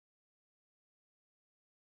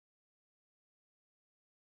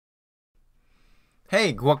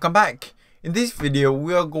Hey, welcome back. In this video,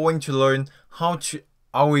 we are going to learn how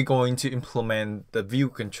we going to implement the view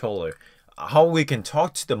controller, how we can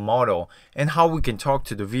talk to the model, and how we can talk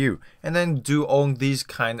to the view, and then do all these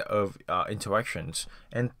kind of interactions,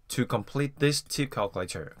 and to complete this tip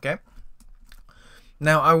calculator. Okay.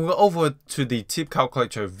 Now I will go over to the tip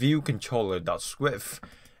calculator view controller.swift,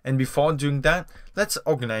 and before doing that, let's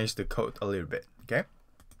organize the code a little bit. Okay.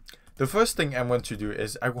 The first thing I'm going to do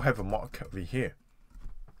is I will have a mark over here.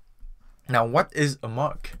 Now, what is a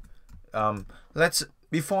mark?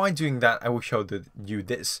 Before I doing that, I will show you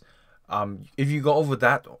this. If you go over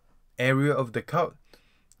that area of the code,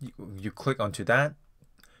 you click onto that,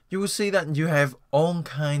 you will see that you have all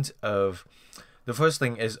kinds of. The first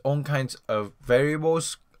thing is all kinds of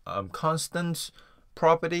variables, constants,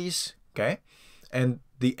 properties. Okay, and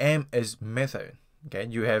the M is method. Okay,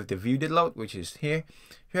 you have the view did load, which is here.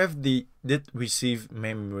 You have the did receive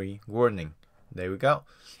memory warning. There we go.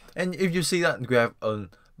 And if you see that you have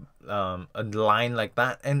a line like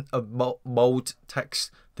that and a bold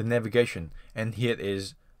text, the navigation, and here it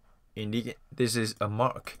is this is a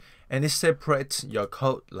mark, and it separates your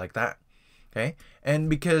code like that. Okay, and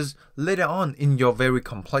because later on in your very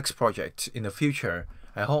complex project in the future,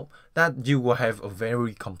 I hope that you will have a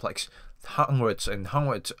very complex hundreds and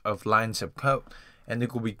hundreds of lines of code, and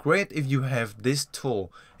it will be great if you have this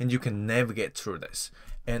tool and you can navigate through this.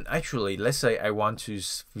 And actually, let's say I want to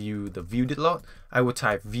view the view did load, I will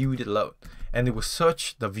type view did load, and it will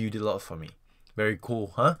search the view did load for me. Very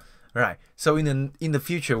cool, huh? Right. So in the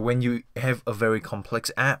future, when you have a very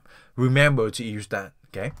complex app, remember to use that.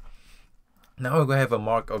 Okay. Now we're gonna have a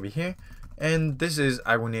mark over here, and this is,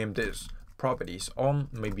 I will name this properties, or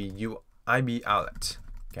maybe IB outlet.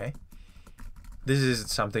 Okay. This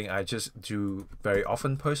is something I just do very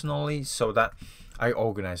often personally, so that I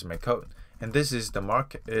organize my code. And this is the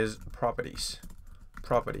mark is properties,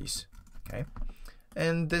 okay.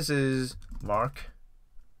 And this is mark.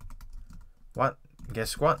 What?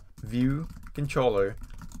 Guess what? View controller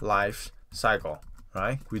life cycle,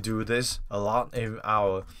 right? We do this a lot in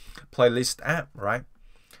our playlist app, right?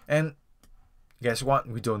 And guess what?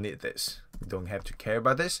 We don't need this. We don't have to care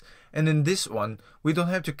about this. And in this one, we don't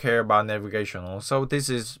have to care about navigation. Also, this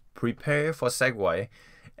is prepare for segue.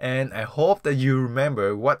 And I hope that you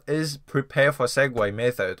remember what is prepare for segue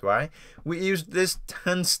method, right? We use this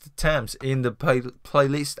tons of times in the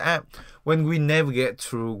playlist app. When we navigate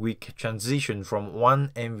through, we transition from one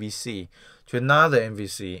MVC to another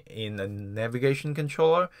MVC in a navigation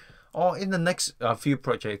controller, or in the next few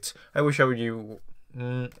projects, I will show you.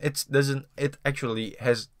 It actually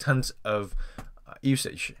has tons of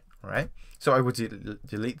usage, right? So I will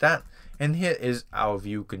delete that, and here is our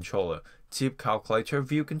view controller. Tip calculator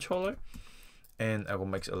view controller, and I will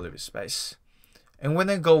make a little bit space. And when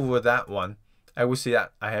I go over that one, I will see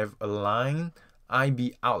that I have a line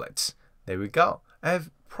IB outlets. There we go. I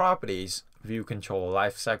have properties view controller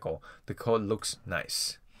life cycle. The code looks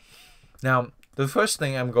nice. Now the first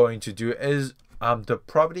thing I'm going to do is the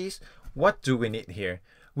properties. What do we need here?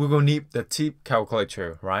 We're going to need the tip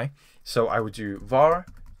calculator, right? So I would do var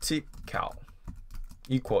tip cal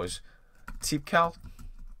equals tip cal.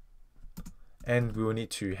 And we will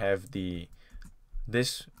need to have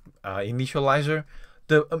this initializer,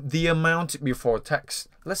 the amount before text.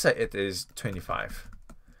 Let's say it is 25.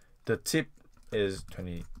 The tip is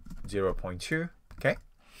 0.2. Okay.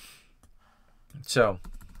 So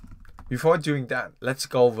before doing that, let's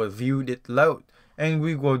go over view did load, and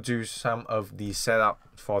we will do some of the setup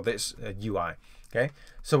for this UI. Okay.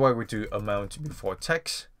 So I will do amount before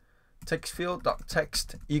text field dot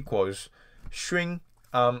text equals string.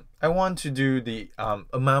 I want to do the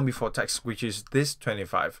amount before text, which is this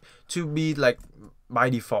 25, to be like by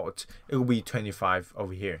default it will be 25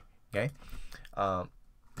 over here. Okay.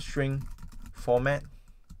 String format.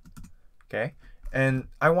 Okay. And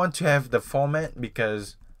I want to have the format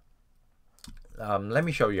because let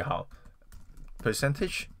me show you how.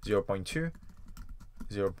 Percentage 0.2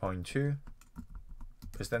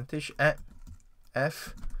 percentage at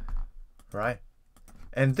f, right?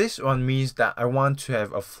 And this one means that I want to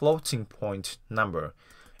have a floating point number,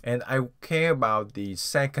 and I care about the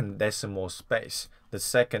second decimal space, the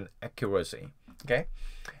second accuracy. Okay.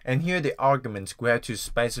 And here the arguments, we have to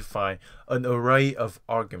specify an array of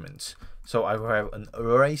arguments. So I will have an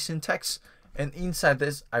array syntax, and inside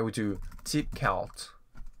this I will do tip count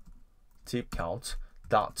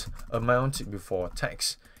dot amount before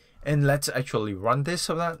text. And let's actually run this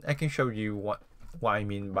so that I can show you what I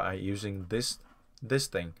mean by using this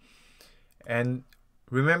thing. And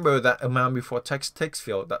remember that amount before text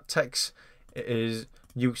field, that text is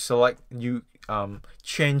you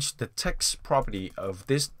change the text property of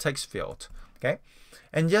this text field. Okay,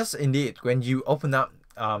 and yes, indeed, when you open up,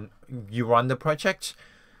 you run the project,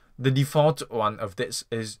 the default one of this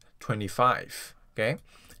is 25. Okay,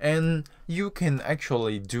 and you can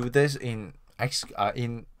actually do this in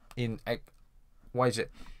what is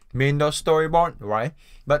it, main.storyboard, right?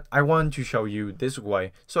 But I want to show you this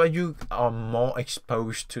way so you are more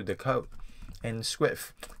exposed to the code in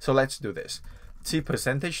Swift. So let's do this. T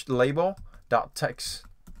percentage label dot text.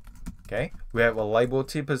 Okay, we have a label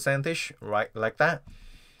T percentage, right, like that.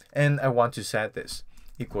 And I want to set this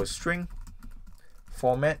equals string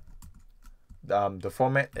format. The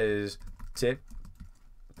format is tip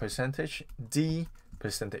percentage d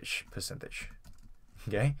percentage.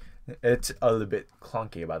 Okay, it's a little bit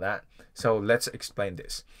clunky about that, so let's explain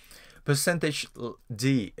this. Percentage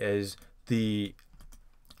d is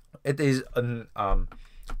an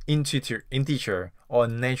integer or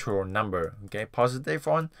natural number, okay, positive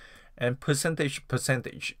one, and percentage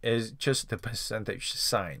is just the percentage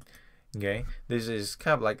sign. Okay, this is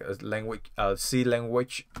kind of like a language, C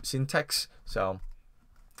language syntax, so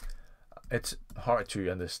it's hard to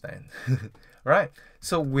understand. Right,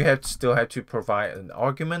 so we still have to provide an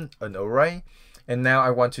argument, an array, and now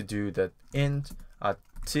I want to do the int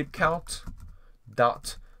tip count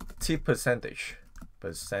dot tip percentage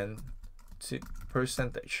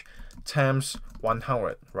times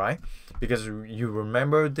 100, right? Because you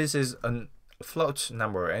remember this is a float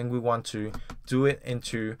number and we want to do it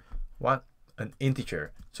into what? An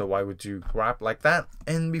integer. So I would do grab like that,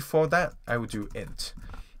 and before that I would do int,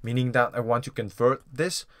 meaning that I want to convert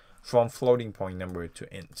this from floating point number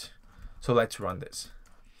to int. So let's run this,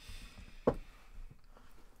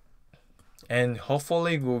 and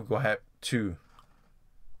hopefully we'll go ahead to.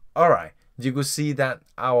 Alright, you could see that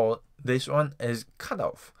this one is cut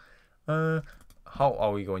off. How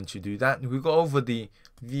are we going to do that? We go over the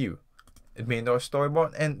view,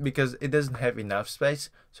 main.storyboard, and because it doesn't have enough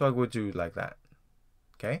space, so I will do like that.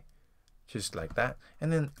 Okay, just like that,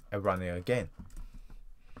 and then I run it again.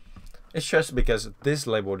 It's just because this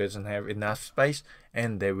label doesn't have enough space,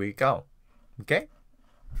 and there we go. Okay,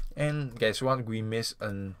 and guess what? We miss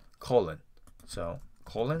a colon. So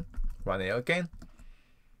colon, run it again.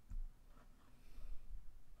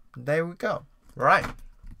 There we go. Right.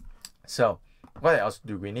 So what else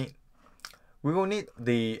do we need? We will need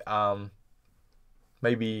the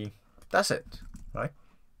maybe that's it, right?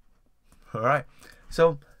 All right.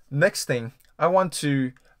 So next thing, I want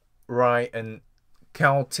to write an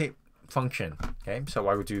caltip function. Okay, so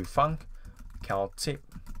I will do func caltip.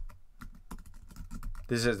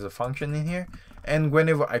 This is the function in here, and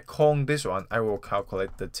whenever I call this one, I will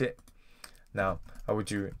calculate the tip. Now I will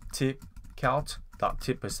do tip count dot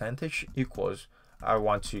tip percentage equals, I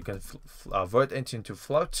want to convert it into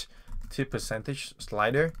float, tip percentage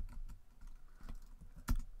slider,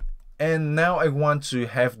 and now I want to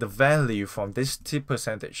have the value from this tip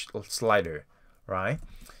percentage slider, right?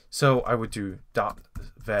 So I would do dot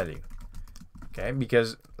value. Okay,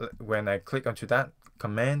 because when I click onto that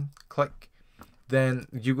command, click, then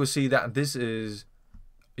you will see that this is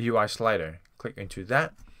UI slider. Click into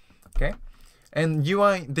that. Okay, and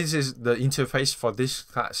UI, this is the interface for this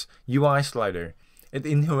class, UI slider. It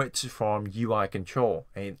inherits from UI control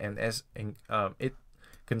and as it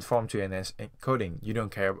conform to NS encoding. You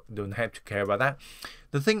don't have to care about that.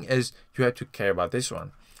 The thing is, you have to care about this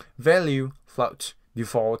one. Value float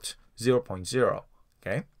default 0.0.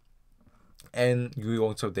 Okay, and you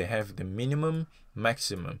also they have the minimum,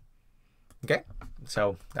 maximum. Okay,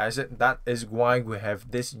 so that's it. That is why we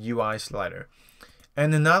have this UI slider.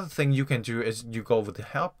 And another thing you can do is you go over the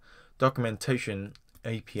help documentation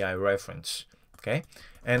API reference. Okay,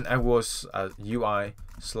 and I was a UI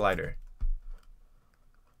slider.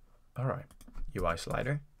 All right, UI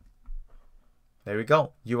slider. There we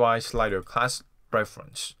go. UI slider class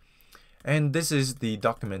reference, and this is the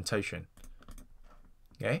documentation.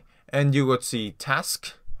 Okay, and you will see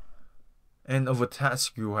task, and over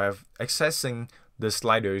task you have accessing the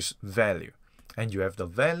slider's value, and you have the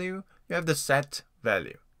value, you have the set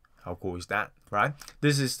value. How cool is that, right?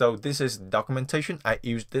 This is documentation. I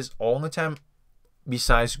use this all the time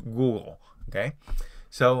besides Google. Okay,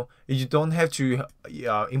 so you don't have to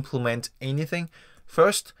implement anything.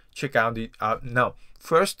 First check out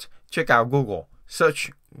check out Google,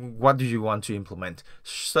 search what do you want to implement,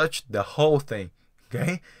 search the whole thing.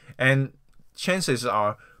 Okay, and chances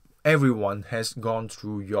are everyone has gone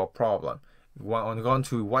through your problem, gone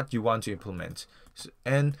through what you want to implement.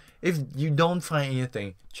 And if you don't find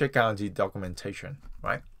anything, check out the documentation,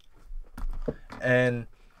 right? And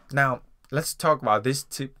now let's talk about this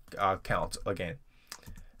tip count again.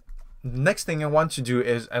 next thing I want to do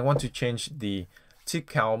is I want to change the tip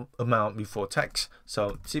count amount before text.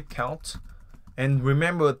 So tip count, and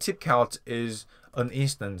remember tip count is an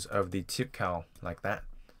instance of the tip count like that.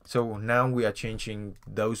 So now we are changing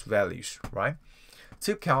those values, right?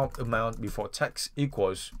 Tip count amount before text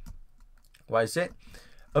equals, what is it?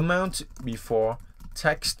 Amount before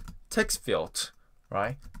text field,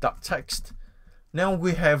 right? Dot text. Now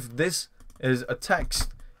we have this is a text.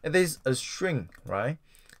 It is a string, right?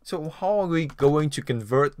 So how are we going to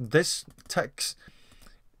convert this text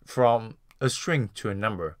from a string to a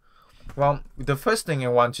number? Well, the first thing I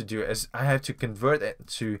want to do is I have to convert it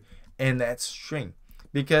to NS string,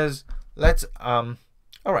 because let's all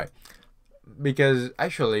right, because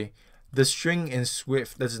actually the string in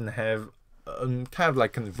Swift doesn't have kind of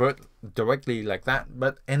like convert directly like that,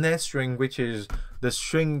 but NS string, which is the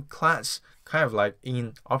string class, kind of like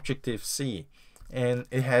in Objective-C, and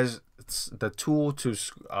it has the tool to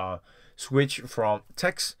switch from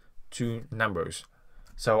text to numbers.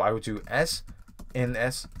 So I will do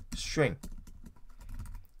NS string,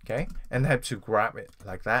 okay, and have to grab it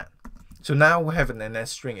like that. So now we have an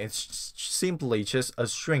NS string. It's simply just a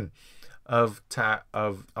string of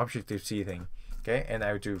Objective-C thing, okay, and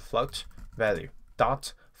I will do float value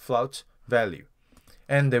dot float value,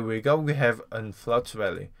 and there we go. We have a float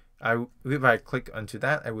value. If I click onto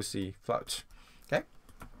that, I will see float. Okay.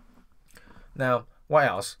 Now what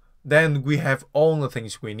else? Then we have all the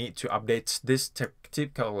things we need to update this tip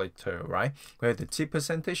calculator, right? We have the tip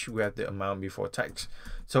percentage, we have the amount before text.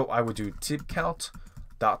 So I will do tip count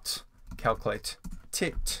dot calculate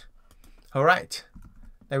tipped. All right,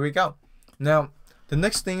 there we go. Now the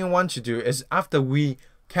next thing I want to do is after we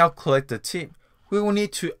calculate the tip, we will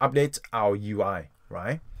need to update our UI,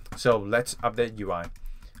 right? So let's update UI.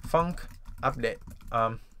 Func update.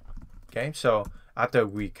 Okay, so after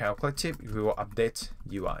we calculate tip, we will update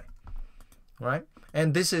UI, right?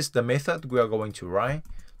 And this is the method we are going to write.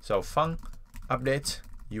 So func update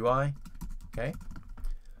UI. Okay.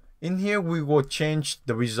 In here we will change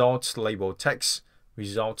the results label text.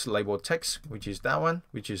 Results label text, which is that one,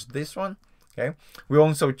 which is this one. Okay. We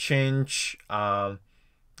also change.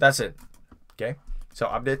 That's it. Okay. So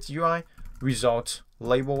update UI result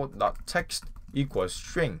label dot text equals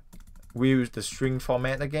string. We use the string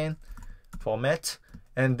format again. Format,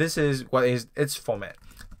 and this is what is its format.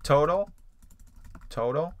 Total.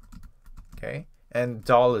 Okay, and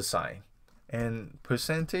 $, and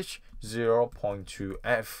percentage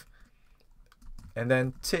 0.2f, and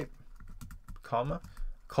then tip, comma,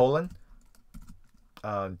 colon,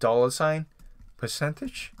 $,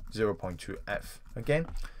 percentage 0.2f again.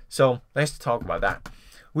 So let's talk about that.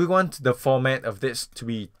 We want the format of this to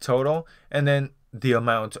be total, and then the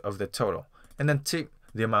amount of the total, and then tip,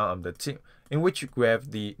 the amount of the tip, in which we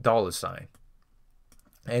have the $,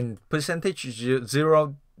 and percentage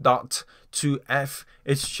 0.2f.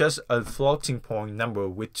 It's just a floating point number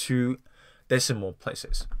with 2 decimal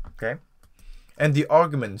places. Okay, and the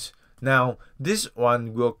arguments. Now this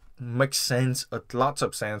one will make sense, a lot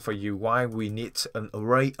of sense for you, why we need an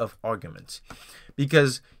array of arguments,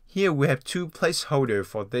 because here we have 2 placeholders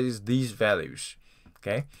for these values.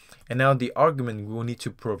 Okay, and now the argument we will need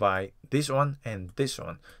to provide this one and this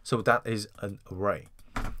one, so that is an array.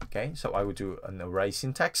 Okay, so I will do an array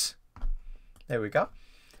syntax. There we go.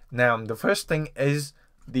 Now the first thing is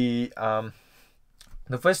the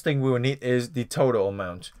first thing we will need is the total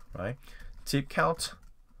amount, right? Tip count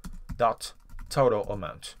dot total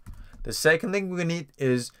amount. The second thing we need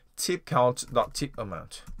is tip count dot tip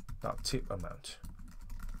amount dot tip amount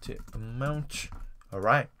tip amount. All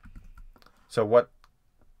right. So what?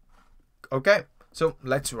 Okay. So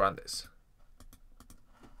let's run this.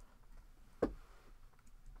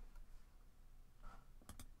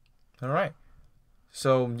 All right.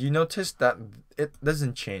 So you notice that it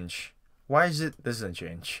doesn't change. Why is it doesn't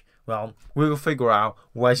change? Well, we will figure out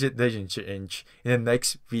why it doesn't change in the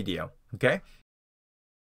next video. Okay.